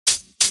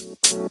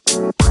Hi,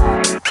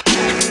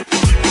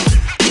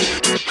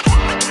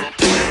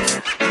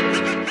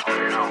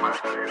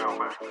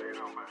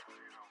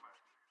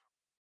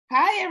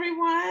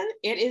 everyone.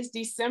 It is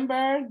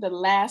December, the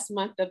last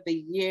month of the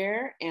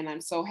year, and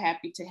I'm so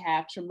happy to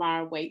have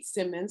Tramyra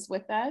Simmons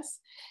with us.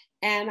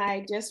 And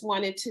I just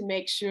wanted to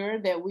make sure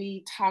that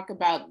we talk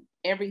about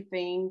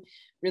everything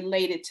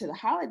related to the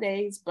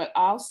holidays, but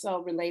also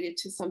related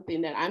to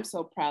something that I'm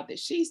so proud that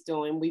she's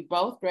doing. We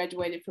both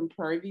graduated from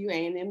Prairie View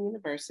A&M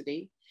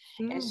University,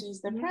 and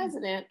she's the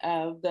president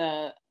of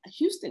the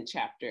Houston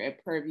chapter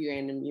at Prairie View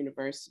A&M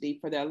University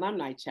for the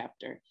Alumni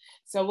chapter.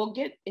 So we'll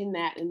get in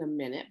that in a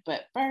minute.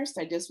 But first,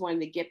 I just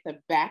wanted to get the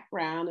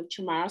background of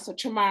Tramyra. So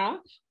Tramyra,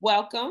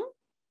 welcome.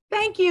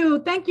 Thank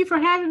you. Thank you for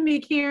having me,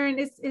 Karen.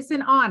 It's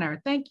an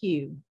honor. Thank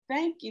you.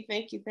 Thank you.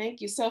 Thank you. Thank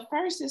you. So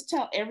first, just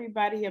tell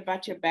everybody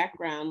about your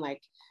background.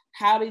 Like,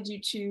 how did you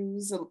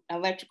choose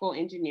electrical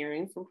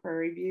engineering from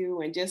Prairie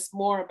View, and just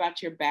more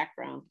about your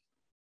background?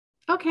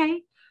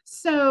 Okay.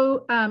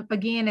 So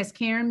again, as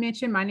Karen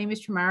mentioned, my name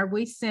is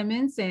Tramyra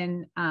Simmons,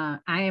 and I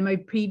am a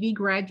PV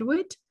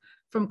graduate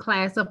from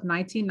class of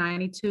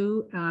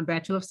 1992,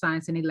 Bachelor of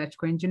Science in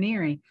Electrical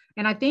Engineering.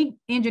 And I think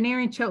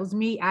engineering chose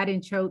me. I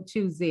didn't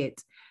choose it.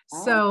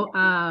 So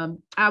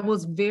I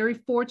was very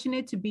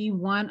fortunate to be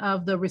one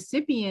of the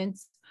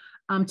recipients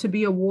to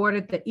be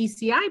awarded the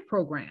ECI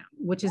program,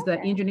 which is the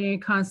Engineering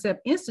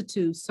Concept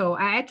Institute. So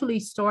I actually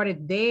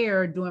started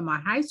there during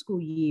my high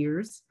school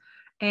years.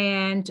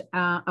 And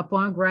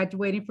upon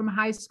graduating from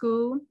high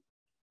school,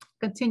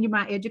 continued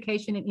my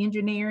education in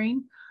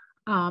engineering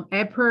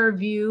at Prairie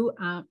View.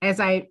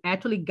 As I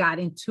actually got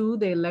into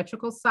the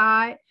electrical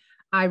side,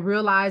 I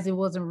realized it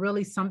wasn't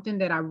really something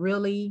that I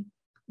really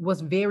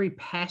was very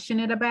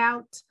passionate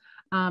about,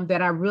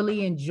 that I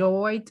really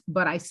enjoyed,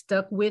 but I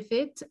stuck with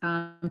it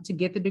to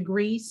get the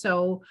degree.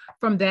 So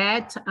from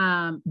that,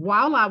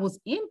 while I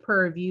was in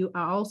Prairie View,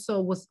 I also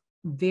was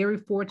very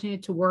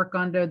fortunate to work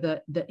under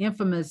the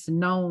infamous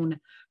known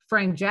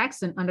Frank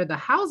Jackson under the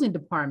housing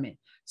department.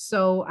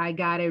 So I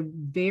got a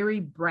very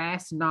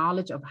brass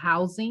knowledge of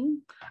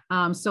housing.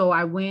 So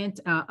I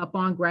went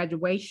upon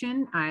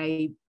graduation,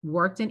 I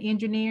worked in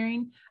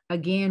engineering.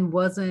 Again,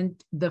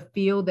 wasn't the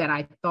field that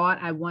I thought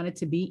I wanted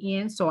to be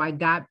in. So I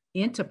got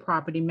into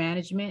property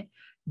management,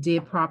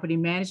 did property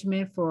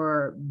management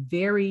for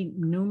very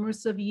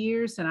numerous of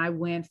years. And I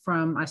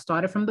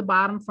started from the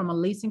bottom from a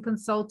leasing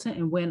consultant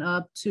and went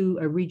up to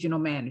a regional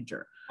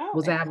manager.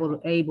 Was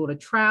able to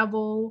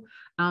travel.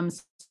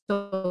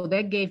 So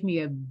that gave me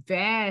a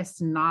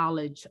vast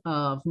knowledge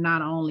of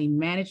not only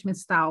management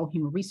style,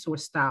 human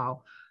resource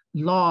style,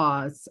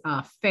 laws,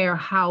 fair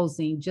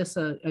housing, just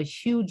a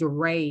huge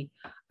array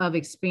of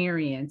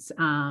experience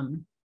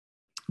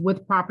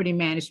with property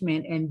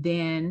management. And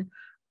then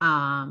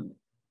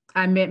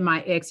I met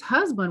my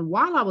ex-husband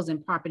while I was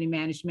in property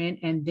management.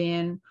 And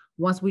then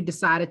once we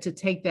decided to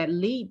take that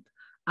leap,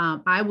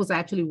 I was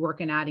actually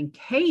working out in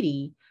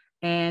Katy,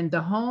 and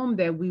the home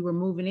that we were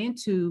moving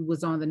into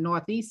was on the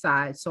Northeast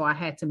side. So I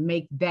had to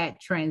make that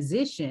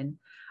transition.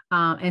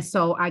 And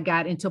so I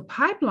got into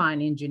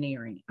pipeline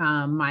engineering.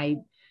 I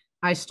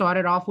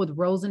started off with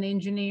Rosen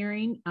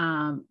Engineering,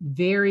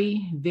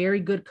 very, very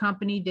good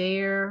company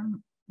there,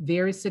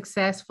 very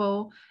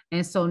successful.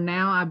 And so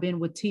now I've been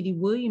with T.D.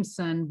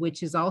 Williamson,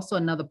 which is also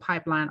another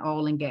pipeline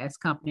oil and gas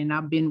company. And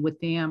I've been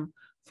with them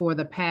for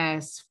the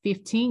past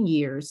 15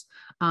 years.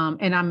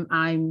 And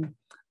I'm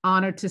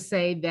honored to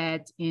say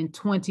that in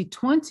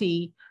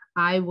 2020,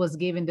 I was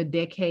given the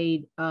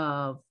Decade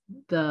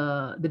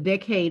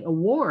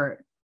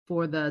Award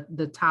for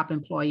the top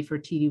employee for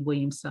T.D.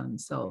 Williamson.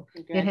 So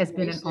it has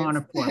been an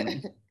honor for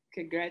me.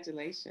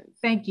 Congratulations.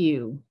 Thank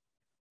you.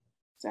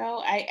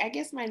 So I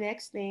guess my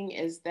next thing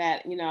is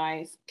that,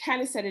 I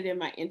kind of said it in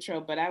my intro,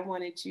 but I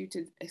wanted you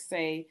to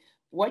say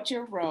what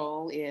your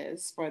role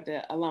is for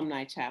the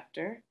alumni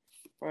chapter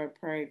for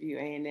Prairie View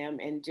A&M,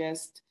 and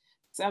just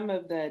some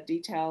of the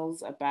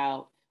details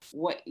about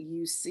what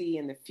you see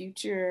in the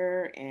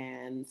future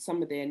and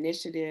some of the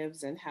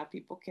initiatives and how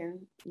people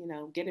can,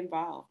 get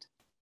involved.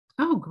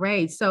 Oh,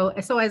 great. So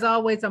as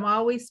always, I'm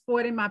always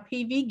sporting my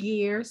PV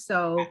gear.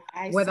 So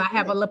whether I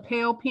have a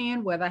lapel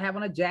pin, whether I have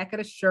on a jacket,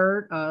 a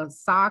shirt,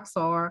 socks,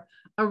 or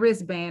a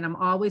wristband, I'm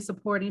always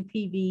supporting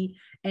PV.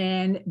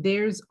 And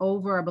there's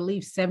over, I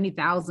believe,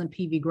 70,000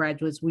 PV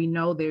graduates. We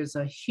know there's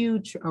a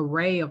huge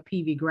array of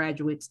PV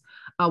graduates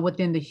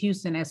within the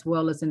Houston as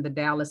well as in the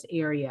Dallas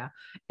area.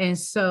 And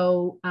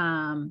so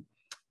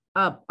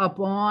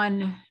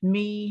upon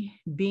me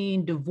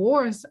being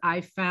divorced,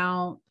 I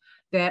found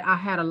that I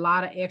had a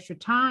lot of extra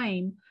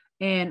time,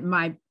 and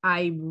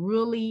I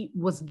really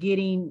was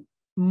getting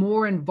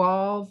more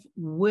involved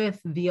with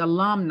the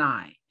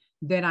alumni.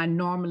 than I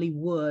normally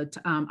would.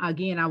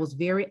 Again, I was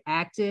very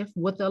active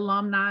with the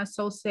Alumni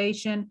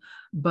Association,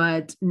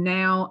 but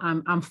now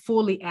I'm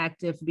fully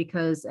active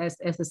because, as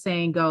the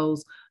saying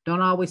goes,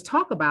 don't always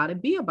talk about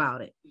it, be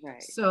about it.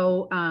 Right.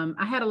 So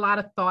I had a lot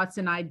of thoughts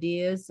and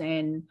ideas,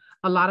 and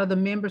a lot of the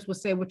members would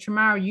say, well,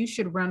 Tramyra, you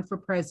should run for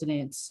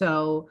president.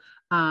 So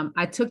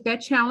I took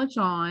that challenge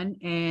on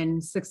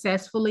and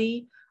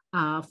successfully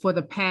for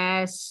the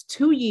past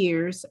 2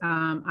 years,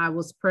 I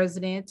was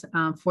president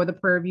for the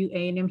Prairie View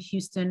A&M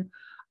Houston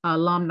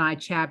Alumni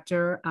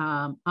Chapter.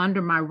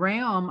 Under my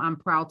realm, I'm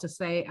proud to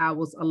say I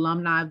was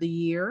Alumni of the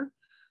Year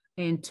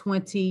in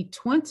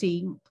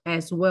 2020,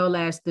 as well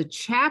as the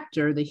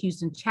chapter, the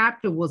Houston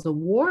chapter was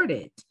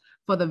awarded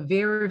for the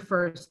very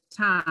first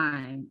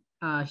time,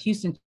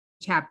 Houston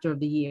chapter of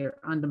the year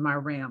under my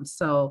realm.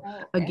 So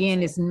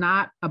again, it's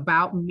not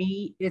about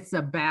me, it's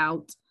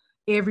about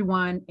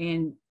everyone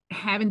and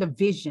having the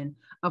vision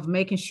of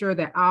making sure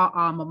that our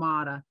alma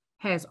mater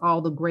has all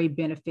the great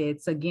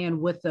benefits, again,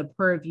 with the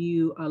Prairie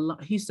View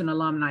Houston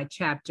Alumni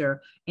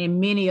Chapter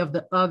and many of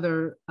the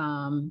other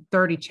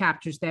 30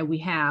 chapters that we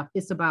have.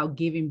 It's about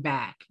giving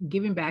back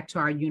to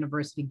our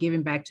university,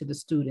 giving back to the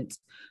students,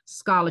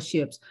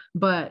 scholarships,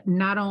 but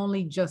not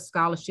only just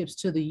scholarships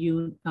to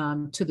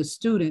the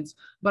students,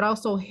 but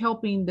also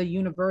helping the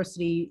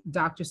university.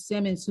 Dr.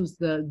 Simmons, who's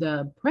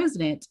the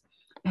president,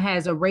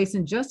 has a race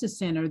and justice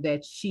center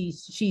that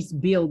she's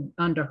built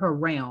under her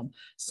realm.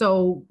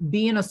 So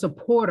being a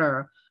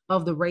supporter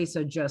of the race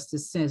or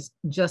justice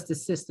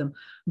system,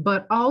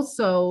 but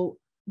also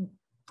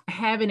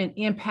having an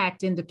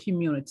impact in the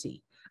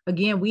community.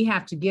 Again, we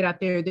have to get out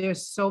there.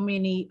 There's so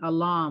many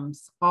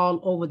alums all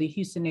over the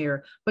Houston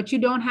area, but you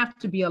don't have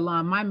to be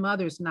alum. My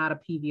mother's not a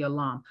PV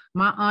alum.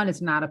 My aunt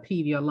is not a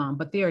PV alum,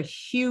 but they're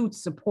huge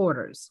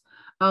supporters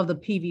of the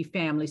PV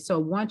family. So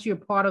once you're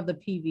part of the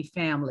PV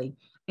family,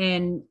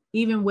 and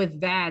even with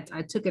that,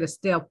 I took it a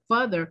step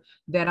further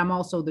that I'm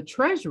also the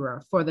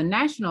treasurer for the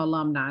National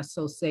Alumni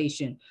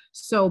Association.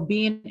 So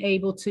being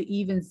able to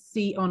even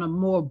see on a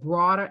more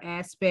broader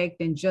aspect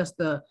than just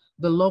the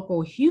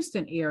local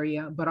Houston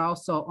area, but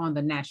also on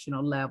the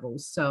national level.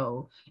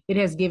 So it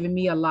has given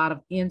me a lot of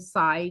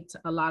insight,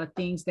 a lot of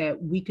things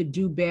that we could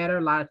do better,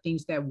 a lot of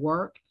things that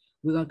work.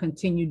 We're going to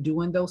continue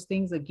doing those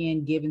things,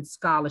 again, giving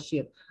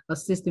scholarship,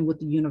 assisting with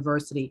the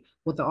university,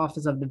 with the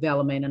Office of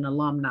Development and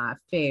Alumni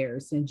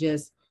Affairs, and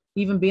just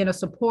even being a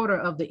supporter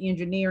of the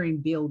engineering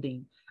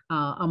building,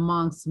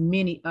 amongst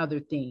many other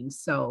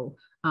things. So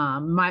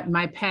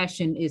my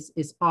passion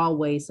is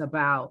always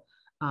about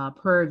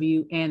Prairie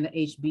View and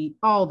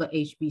all the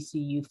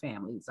HBCU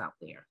families out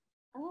there.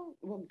 Oh,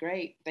 well,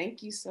 great.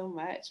 Thank you so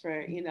much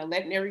for,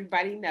 letting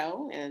everybody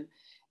know. And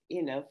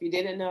if you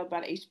didn't know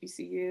about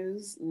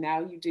HBCUs, now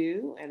you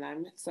do. And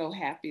I'm so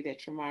happy that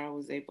Tramyra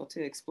was able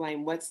to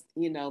explain what's,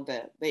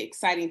 the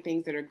exciting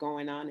things that are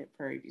going on at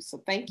Prairie View.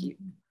 So thank you.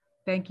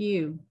 Thank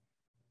you.